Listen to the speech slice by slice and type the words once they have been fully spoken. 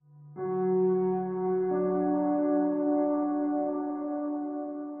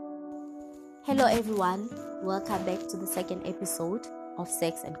Hello everyone, welcome back to the second episode of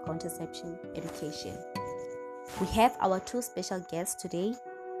Sex and Contraception Education. We have our two special guests today,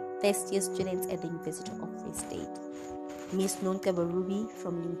 first year students at the University of Free State, Miss Nonkebo Ruby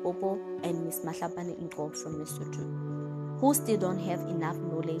from Limpopo and Miss Mahlapane Inko from Lesotho, who still don't have enough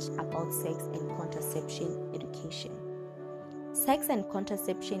knowledge about sex and contraception education. Sex and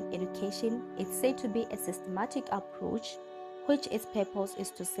contraception education is said to be a systematic approach which its purpose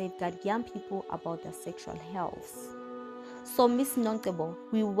is to safeguard young people about their sexual health. So, Miss Nonkebo,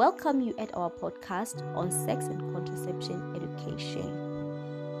 we welcome you at our podcast on sex and contraception education.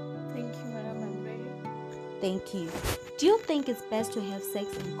 Thank you, Madam. I'm ready. Thank you. Do you think it's best to have sex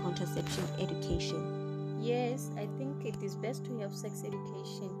and contraception education? Yes, I think it is best to have sex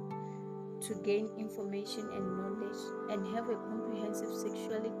education to gain information and knowledge and have a comprehensive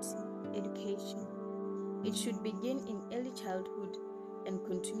sexuality education. It should begin in early childhood and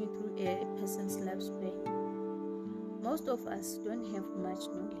continue through a person's lifespan. Most of us don't have much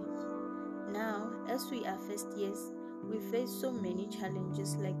knowledge. Now, as we are first years, we face so many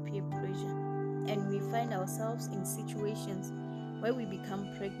challenges like peer pressure, and we find ourselves in situations where we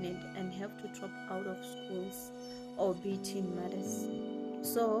become pregnant and have to drop out of schools or be teen mothers.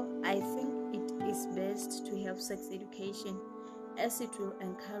 So, I think it is best to have sex education as it will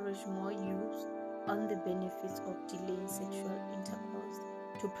encourage more youth on the benefits of delaying sexual intercourse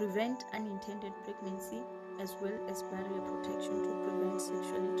to prevent unintended pregnancy as well as barrier protection to prevent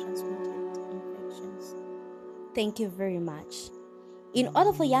sexually transmitted infections. Thank you very much. In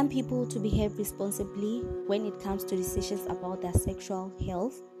order for young people to behave responsibly when it comes to decisions about their sexual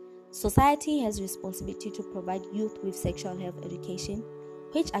health, society has responsibility to provide youth with sexual health education,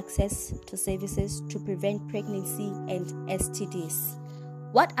 which access to services to prevent pregnancy and STDs.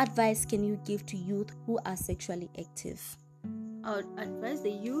 What advice can you give to youth who are sexually active? I would advise the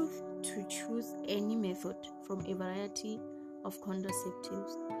youth to choose any method from a variety of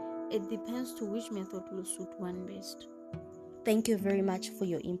contraceptives. It depends to which method will suit one best. Thank you very much for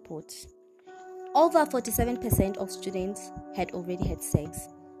your input. Over 47% of students had already had sex,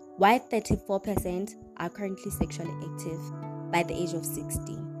 while 34% are currently sexually active by the age of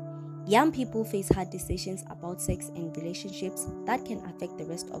 16. Young people face hard decisions about sex and relationships that can affect the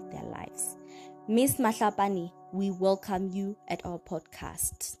rest of their lives. Miss Mahlapane, we welcome you at our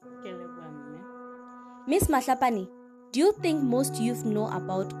podcast. Miss Mahlapane, do you think most youth know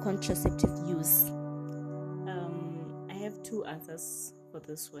about contraceptive use? I have two answers for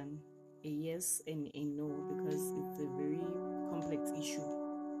this one, a yes and a no, because it's a very complex issue.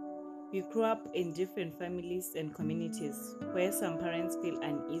 We grow up in different families and communities where some parents feel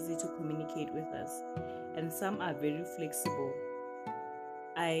uneasy to communicate with us and some are very flexible.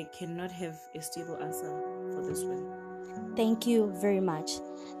 I cannot have a stable answer for this one. Thank you very much.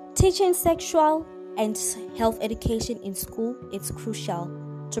 Teaching sexual and health education in school is crucial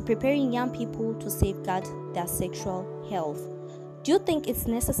to preparing young people to safeguard their sexual health. Do you think it's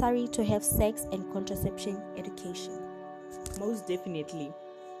necessary to have sex and contraception education? Most definitely.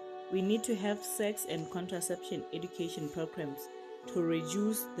 We need to have sex and contraception education programs to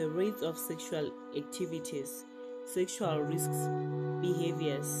reduce the rates of sexual activities, sexual risks,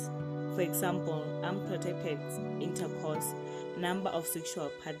 behaviors. For example, unprotected intercourse, number of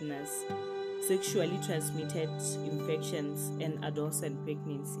sexual partners, sexually transmitted infections, and adolescent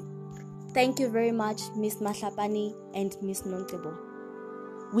pregnancy. Thank you very much, Miss Mahlapane and Miss Nonkebo.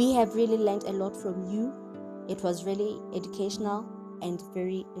 We have really learned a lot from you. It was really educational and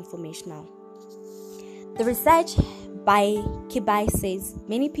very informational. The research by Kibai says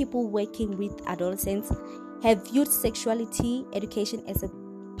many people working with adolescents have viewed sexuality education as a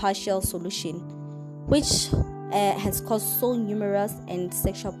partial solution, which has caused so numerous and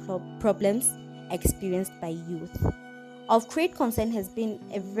sexual problems experienced by youth. Of great concern has been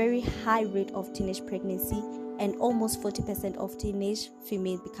a very high rate of teenage pregnancy, and almost 40% of teenage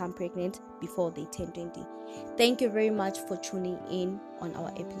females become pregnant before they turn 20. Thank you very much for tuning in on our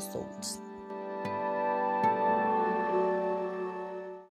episode.